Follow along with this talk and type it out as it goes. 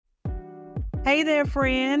Hey there,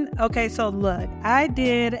 friend. Okay, so look, I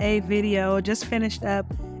did a video, just finished up,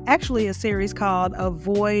 actually a series called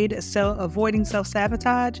Avoiding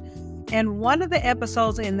Self-Sabotage. And one of the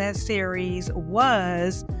episodes in that series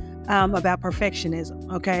was about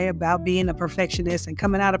perfectionism, okay, about being a perfectionist and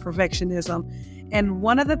coming out of perfectionism. And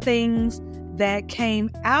one of the things that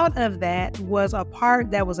came out of that was a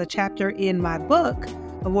part that was a chapter in my book,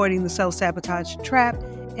 Avoiding the Self-Sabotage Trap.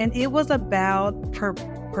 And it was about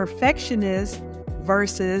perfectionist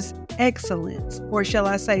versus excellence, or shall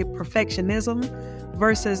I say perfectionism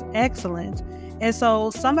versus excellence. And so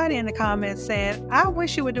somebody in the comments said, I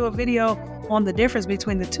wish you would do a video on the difference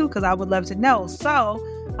between the two because I would love to know. So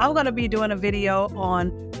I'm going to be doing a video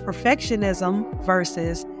on perfectionism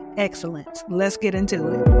versus excellence. Let's get into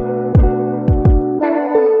it.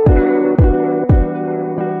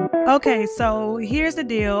 Okay, so here's the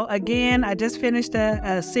deal. Again, I just finished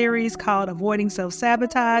a series called Avoiding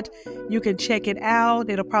Self-Sabotage. You can check it out.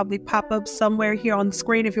 It'll probably pop up somewhere here on the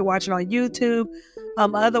screen if you're watching on YouTube.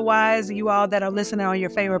 Otherwise, you all that are listening on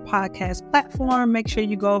your favorite podcast platform, make sure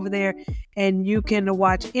you go over there and you can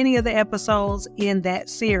watch any of the episodes in that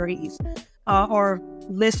series or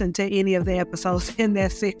listen to any of the episodes in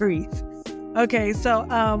that series. Okay, so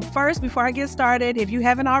first, before I get started, if you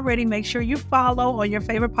haven't already, make sure you follow on your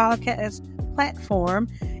favorite podcast platform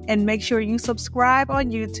and make sure you subscribe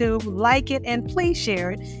on YouTube, like it, and please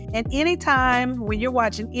share it. And anytime when you're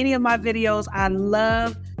watching any of my videos, I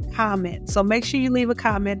love comments. So make sure you leave a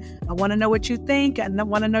comment. I want to know what you think. I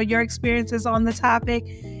want to know your experiences on the topic.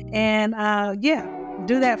 And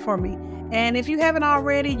do that for me. And if you haven't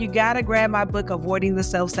already, you got to grab my book, Avoiding the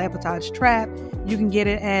Self-Sabotage Trap. You can get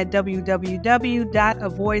it at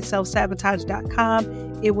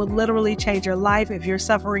www.avoidselfsabotage.com. It will literally change your life if you're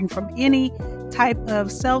suffering from any type of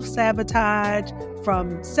self-sabotage,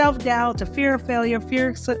 from self-doubt to fear of failure,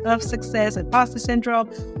 fear of success, imposter syndrome,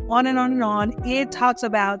 on and on and on. It talks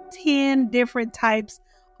about 10 different types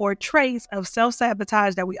or traits of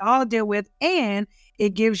self-sabotage that we all deal with, and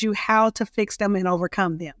it gives you how to fix them and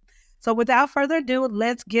overcome them. So without further ado,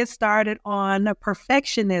 let's get started on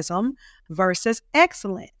perfectionism versus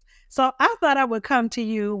excellence. So I thought I would come to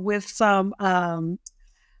you with some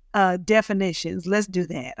definitions. Let's do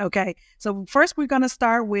that. Okay. So first we're going to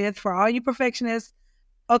start with, for all you perfectionists.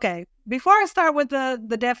 Okay. Before I start with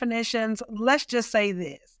the definitions, let's just say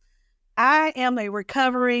this. I am a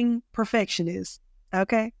recovering perfectionist.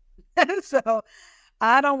 Okay. So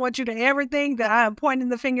I don't want you to ever think that I am pointing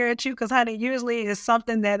the finger at you, because, honey, usually it's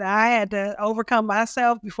something that I had to overcome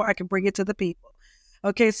myself before I can bring it to the people.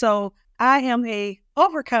 Okay, so I am I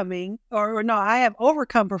have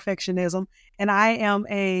overcome perfectionism, and I am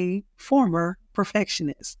a former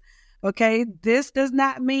perfectionist. Okay, this does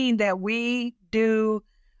not mean that we do,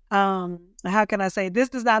 this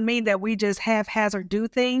does not mean that we just haphazard do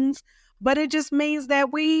things, but it just means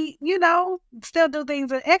that we, still do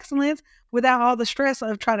things with excellence without all the stress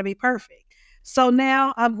of trying to be perfect. So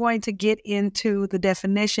now I'm going to get into the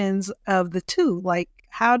definitions of the two, like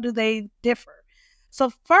how do they differ?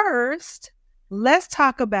 So first, let's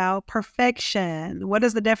talk about perfection. What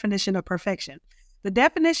is the definition of perfection? The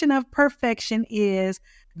definition of perfection is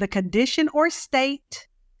the condition or state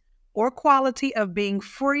or quality of being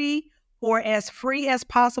free or as free as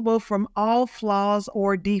possible from all flaws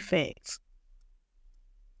or defects.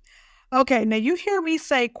 Okay, now you hear me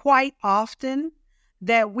say quite often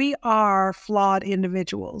that we are flawed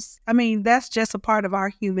individuals. I mean, that's just a part of our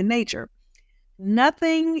human nature.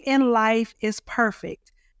 Nothing in life is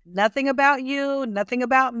perfect. Nothing about you, nothing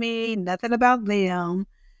about me, nothing about them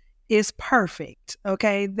is perfect,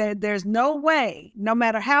 okay? There's no way, no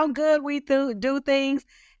matter how good we do things,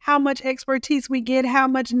 how much expertise we get, how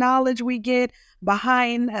much knowledge we get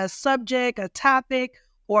behind a subject, a topic,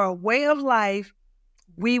 or a way of life,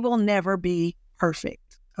 we will never be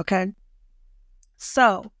perfect, okay?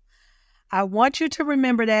 So I want you to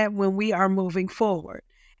remember that when we are moving forward.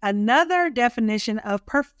 Another definition of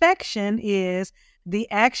perfection is the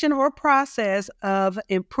action or process of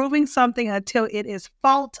improving something until it is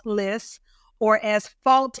faultless or as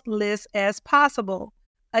faultless as possible.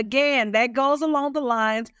 Again, that goes along the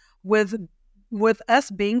lines with us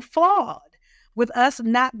being flawed, with us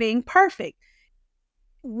not being perfect.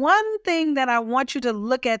 One thing that I want you to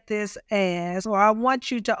look at this as, or I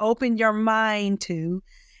want you to open your mind to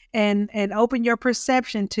and open your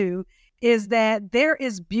perception to, is that there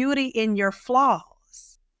is beauty in your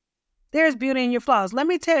flaws. There's beauty in your flaws. Let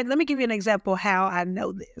me give you an example how I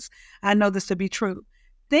know this. I know this to be true.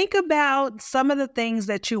 Think about some of the things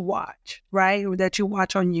that you watch, right? Or that you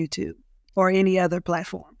watch on YouTube or any other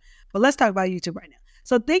platform. But let's talk about YouTube right now.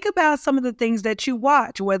 So think about some of the things that you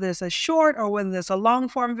watch, whether it's a short or whether it's a long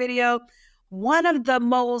form video. One of the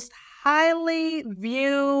most highly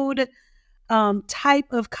viewed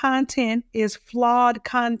type of content is flawed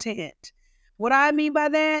content. What I mean by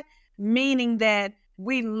that, meaning that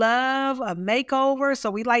we love a makeover, so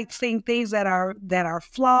we like seeing things that are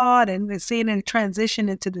flawed and seeing it transition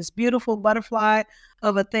into this beautiful butterfly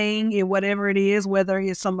of a thing in whatever it is, whether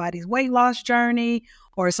it's somebody's weight loss journey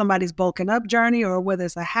or somebody's bulking up journey or whether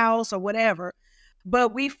it's a house or whatever.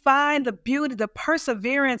 But we find the beauty, the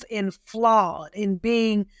perseverance in flawed, in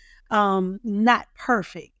being not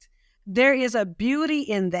perfect. There is a beauty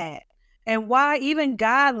in that. And why even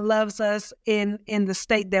God loves us in the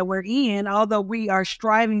state that we're in, although we are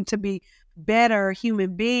striving to be better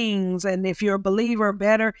human beings. And if you're a believer,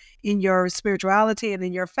 better in your spirituality and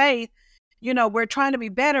in your faith, we're trying to be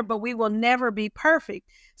better, but we will never be perfect.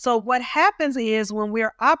 So what happens is when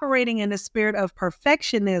we're operating in the spirit of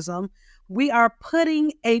perfectionism, we are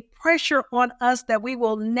putting a pressure on us that we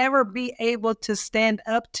will never be able to stand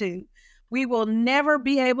up to. We will never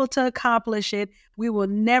be able to accomplish it. We will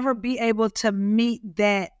never be able to meet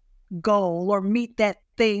that goal or meet that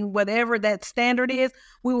thing, whatever that standard is.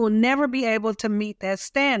 We will never be able to meet that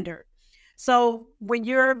standard. So when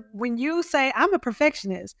you say, I'm a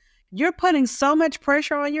perfectionist, you're putting so much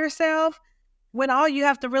pressure on yourself when all you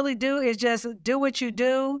have to really do is just do what you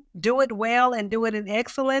do it well, and do it in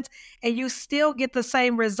excellence, and you still get the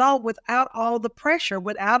same result without all the pressure,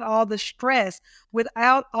 without all the stress,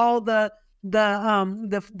 without all the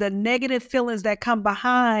negative feelings that comes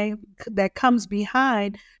behind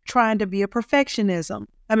trying to be a perfectionism.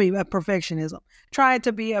 Trying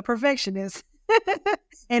to be a perfectionist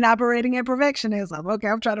and operating in perfectionism. Okay,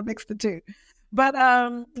 I'm trying to mix the two. But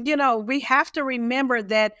we have to remember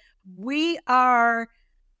that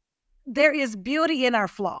there is beauty in our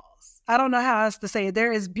flaws. I don't know how else to say it.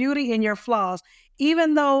 There is beauty in your flaws.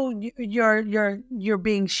 Even though you're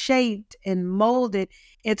being shaped and molded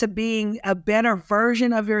into being a better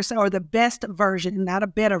version of yourself, or the best version, not a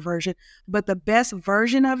better version, but the best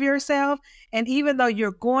version of yourself. And even though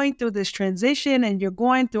you're going through this transition and you're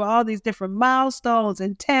going through all these different milestones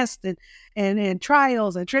and tests and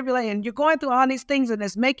trials and tribulations, and you're going through all these things and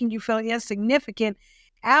it's making you feel insignificant,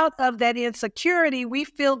 out of that insecurity, we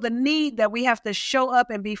feel the need that we have to show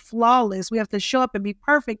up and be flawless. We have to show up and be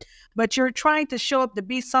perfect, but you're trying to show up to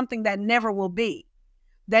be something that never will be.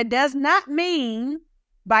 That does not mean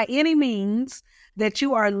by any means that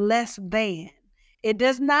you are less than. It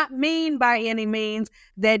does not mean by any means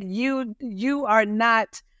that you are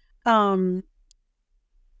not a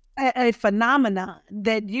phenomenon,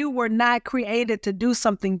 that you were not created to do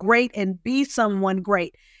something great and be someone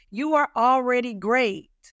great. You are already great.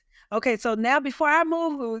 Okay, so now before I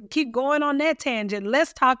keep going on that tangent,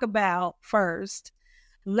 let's talk about first.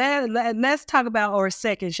 Let's talk about, or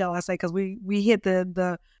second, shall I say, because we hit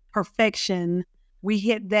the perfection, we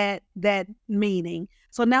hit that meaning.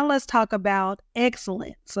 So now let's talk about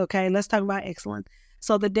excellence. Okay, let's talk about excellence.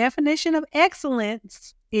 So the definition of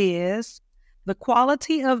excellence is the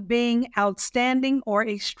quality of being outstanding or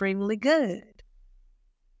extremely good.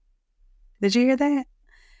 Did you hear that?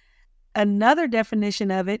 Another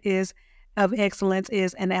definition of excellence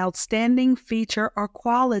is an outstanding feature or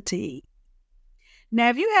quality. Now,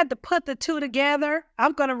 if you had to put the two together,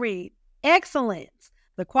 I'm going to read excellence,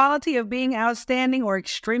 the quality of being outstanding or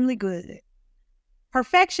extremely good.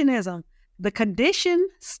 Perfectionism, the condition,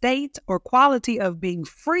 state, or quality of being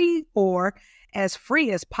free or as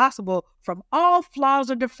free as possible from all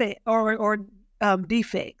flaws or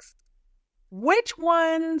defects. Which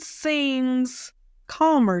one seems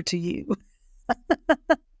calmer to you?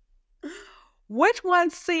 Which one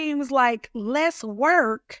seems like less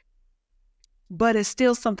work, but it's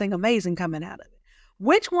still something amazing coming out of it?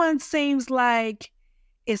 Which one seems like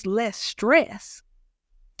it's less stress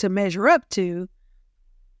to measure up to,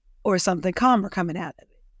 or something calmer coming out of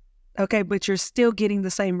it? Okay, but you're still getting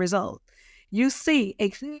the same result. You see,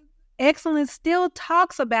 excellence still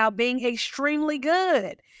talks about being extremely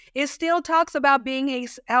good. It still talks about being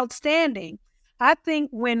outstanding. I think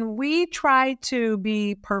when we try to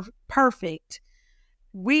be perfect,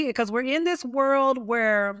 because we're in this world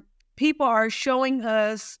where people are showing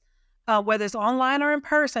us, whether it's online or in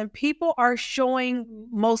person,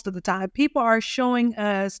 most of the time, people are showing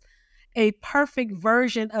us a perfect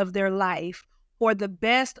version of their life, or the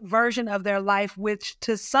best version of their life, which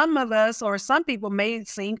to some of us or some people may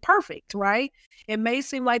seem perfect, right? It may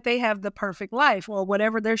seem like they have the perfect life, or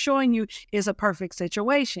whatever they're showing you is a perfect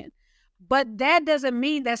situation. But that doesn't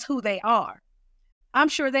mean that's who they are. I'm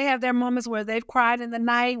sure they have their moments where they've cried in the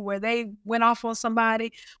night, where they went off on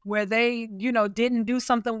somebody, where they, didn't do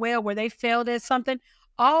something well, where they failed at something.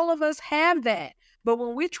 All of us have that. But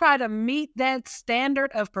when we try to meet that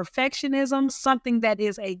standard of perfectionism, something that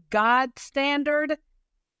is a God standard,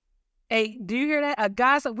 do you hear that? A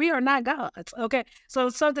God, we are not gods. Okay. So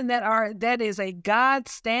something that is a God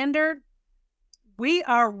standard, we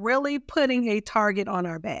are really putting a target on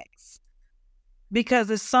our backs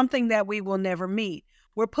because it's something that we will never meet.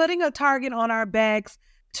 We're putting a target on our backs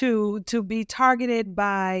to be targeted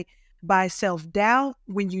by self-doubt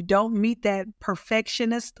when you don't meet that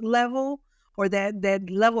perfectionist level or that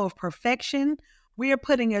level of perfection. We are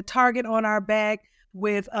putting a target on our back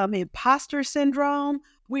with imposter syndrome.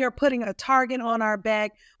 We are putting a target on our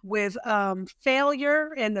back with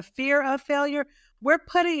failure and the fear of failure. We're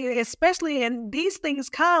putting, especially, and these things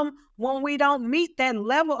come when we don't meet that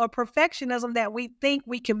level of perfectionism that we think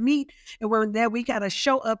we can meet, and that we got to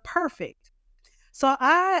show up perfect. So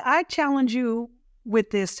I challenge you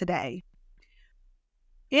with this today.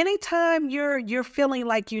 Anytime you're feeling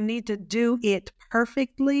like you need to do it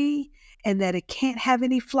perfectly and that it can't have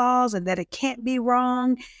any flaws and that it can't be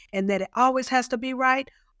wrong and that it always has to be right,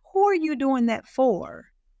 who are you doing that for?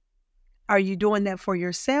 Are you doing that for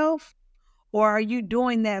yourself? Or are you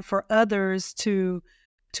doing that for others to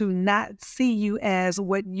not see you as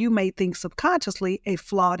what you may think subconsciously a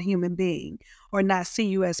flawed human being or not see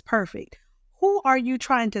you as perfect? Who are you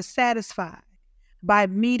trying to satisfy by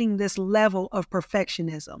meeting this level of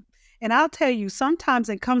perfectionism? And I'll tell you, sometimes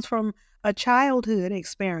it comes from a childhood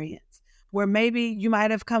experience where maybe you might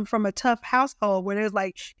have come from a tough household where there's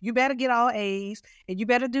like, you better get all A's and you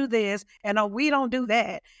better do this. And no, we don't do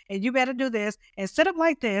that. And you better do this and sit up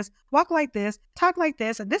like this, walk like this, talk like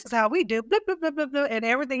this. And this is how we do, blah, blah, blah, blah, blah. And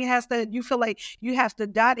everything you feel like you have to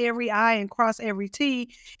dot every I and cross every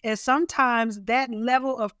T. And sometimes that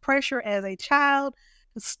level of pressure as a child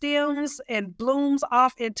stems and blooms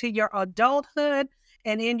off into your adulthood.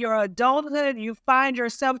 And in your adulthood, you find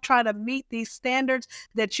yourself trying to meet these standards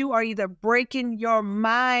that you are either breaking your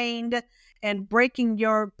mind and breaking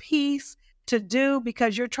your peace to do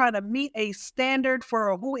because you're trying to meet a standard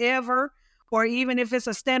for whoever, or even if it's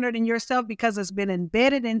a standard in yourself because it's been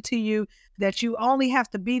embedded into you that you only have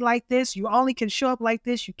to be like this. You only can show up like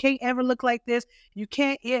this. You can't ever look like this. You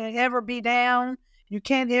can't ever be down. You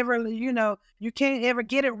can't ever, you can't ever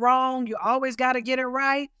get it wrong. You always got to get it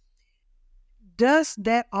right. Dust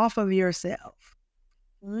that off of yourself.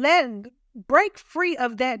 Break free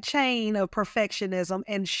of that chain of perfectionism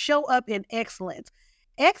and show up in excellence.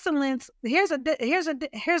 Excellence, here's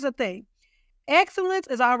a thing. Excellence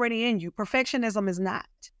is already in you. Perfectionism is not.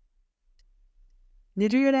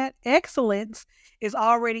 Did you hear that? Excellence is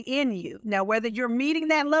already in you. Now, whether you're meeting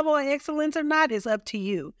that level of excellence or not is up to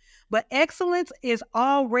you. But excellence is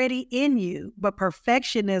already in you, but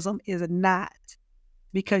perfectionism is not.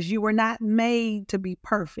 Because you were not made to be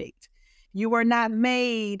perfect. You were not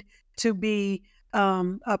made to be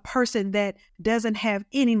a person that doesn't have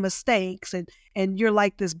any mistakes and you're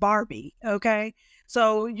like this Barbie, okay?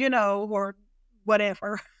 So, or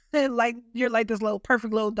whatever. Like you're like this little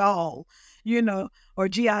perfect little doll, or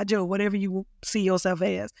G.I. Joe, whatever you see yourself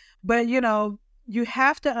as. But, you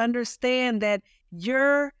have to understand that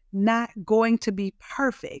you're not going to be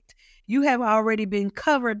perfect. You have already been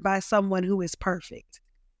covered by someone who is perfect.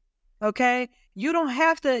 Okay? You don't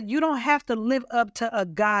have to live up to a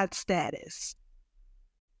God status.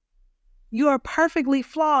 You are perfectly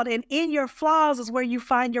flawed, and in your flaws is where you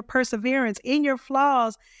find your perseverance. In your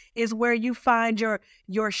flaws is where you find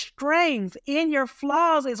your strength. In your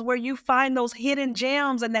flaws is where you find those hidden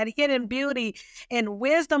gems and that hidden beauty, and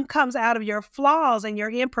wisdom comes out of your flaws and your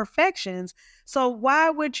imperfections. So why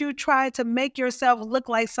would you try to make yourself look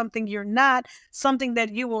like something you're not, something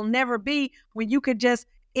that you will never be, when you could just,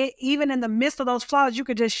 even in the midst of those flaws, you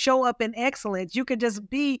could just show up in excellence. You could just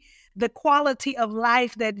be the quality of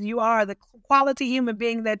life that you are, the quality human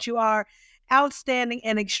being that you are, outstanding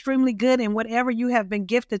and extremely good in whatever you have been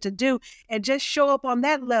gifted to do, and just show up on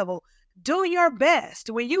that level. Do your best.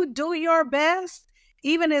 When you do your best,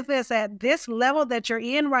 even if it's at this level that you're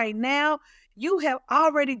in right now, you have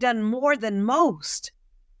already done more than most.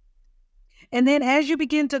 And then as you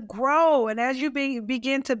begin to grow and as you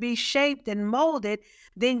begin to be shaped and molded,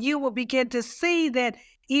 then you will begin to see that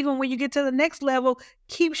even when you get to the next level,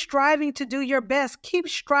 keep striving to do your best. Keep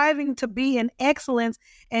striving to be in excellence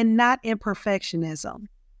and not in perfectionism.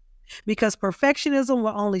 Because perfectionism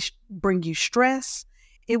will only bring you stress.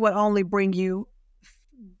 It will only bring you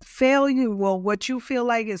failure. Well, what you feel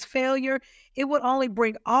like is failure. It would only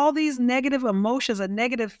bring all these negative emotions and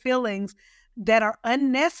negative feelings that are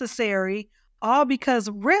unnecessary All because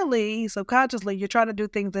really, subconsciously, you're trying to do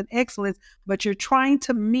things in excellence, but you're trying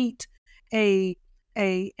to meet an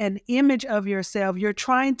image of yourself. You're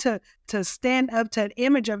trying to stand up to an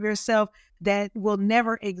image of yourself that will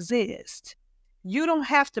never exist. You don't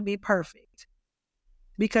have to be perfect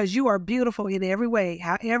because you are beautiful in every way.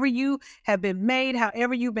 However you have been made,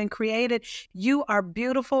 however you've been created, you are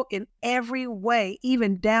beautiful in every way,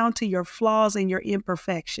 even down to your flaws and your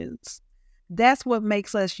imperfections. That's what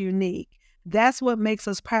makes us unique. That's what makes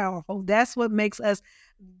us powerful. That's what makes us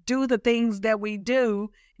do the things that we do.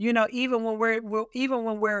 You know, even when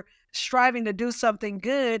we're striving to do something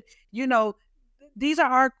good, you know, these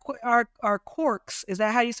are our quirks. Is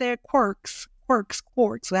that how you say it? Quirks.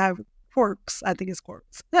 I have quirks. I think it's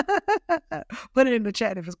quirks. Put it in the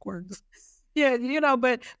chat if it's quirks. Yeah, you know,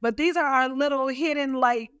 but these are our little hidden,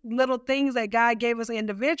 like, little things that God gave us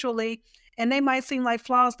individually, and they might seem like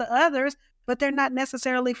flaws to others, but they're not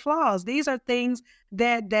necessarily flaws. These are things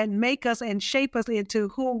that make us and shape us into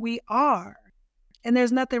who we are. And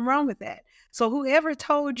there's nothing wrong with that. So whoever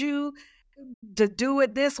told you to do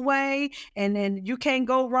it this way and you can't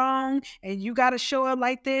go wrong and you got to show up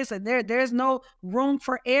like this and there's no room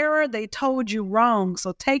for error, they told you wrong.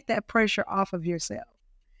 So take that pressure off of yourself.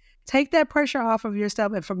 Take that pressure off of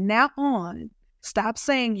yourself. And from now on, stop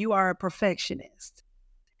saying you are a perfectionist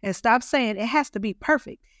and stop saying it has to be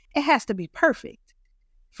perfect. It has to be perfect.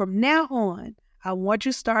 From now on, I want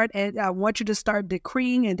you to start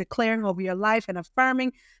decreeing and declaring over your life and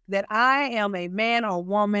affirming that I am a man or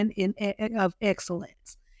woman of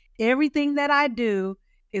excellence. Everything that I do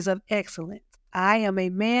is of excellence. I am a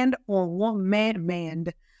man or woman.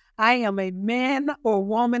 I am a man or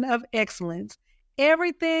woman of excellence.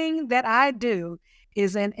 Everything that I do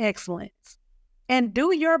is in excellence. And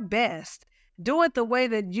do your best. Do it the way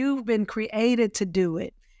that you've been created to do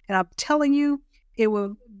it. And I'm telling you, it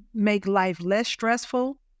will make life less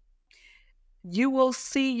stressful. You will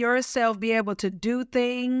see yourself be able to do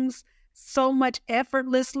things so much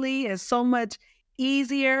effortlessly and so much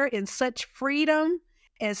easier in such freedom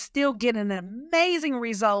and still get an amazing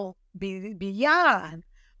result beyond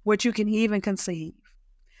what you can even conceive.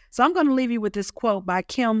 So I'm going to leave you with this quote by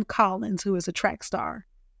Kim Collins, who is a track star.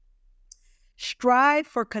 Strive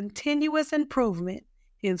for continuous improvement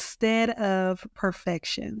instead of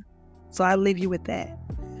perfection. So I'll leave you with that.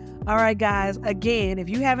 All right, guys. Again, if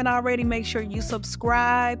you haven't already, make sure you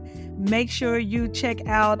subscribe. Make sure you check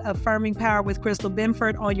out Affirming Power with Crystal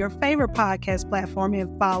Benford on your favorite podcast platform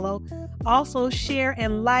and follow. Also, share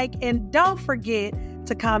and like. And don't forget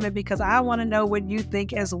to comment because I want to know what you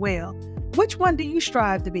think as well. Which one do you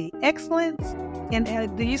strive to be? Excellence? And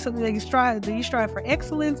do you strive for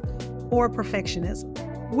excellence or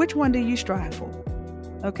perfectionism? Which one do you strive for?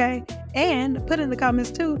 Okay? And put in the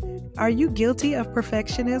comments too, are you guilty of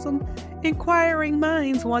perfectionism? Inquiring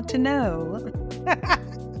minds want to know.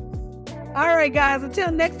 All right, guys, until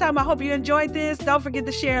next time, I hope you enjoyed this. Don't forget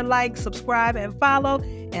to share, like, subscribe, and follow.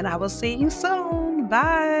 And I will see you soon.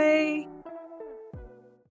 Bye.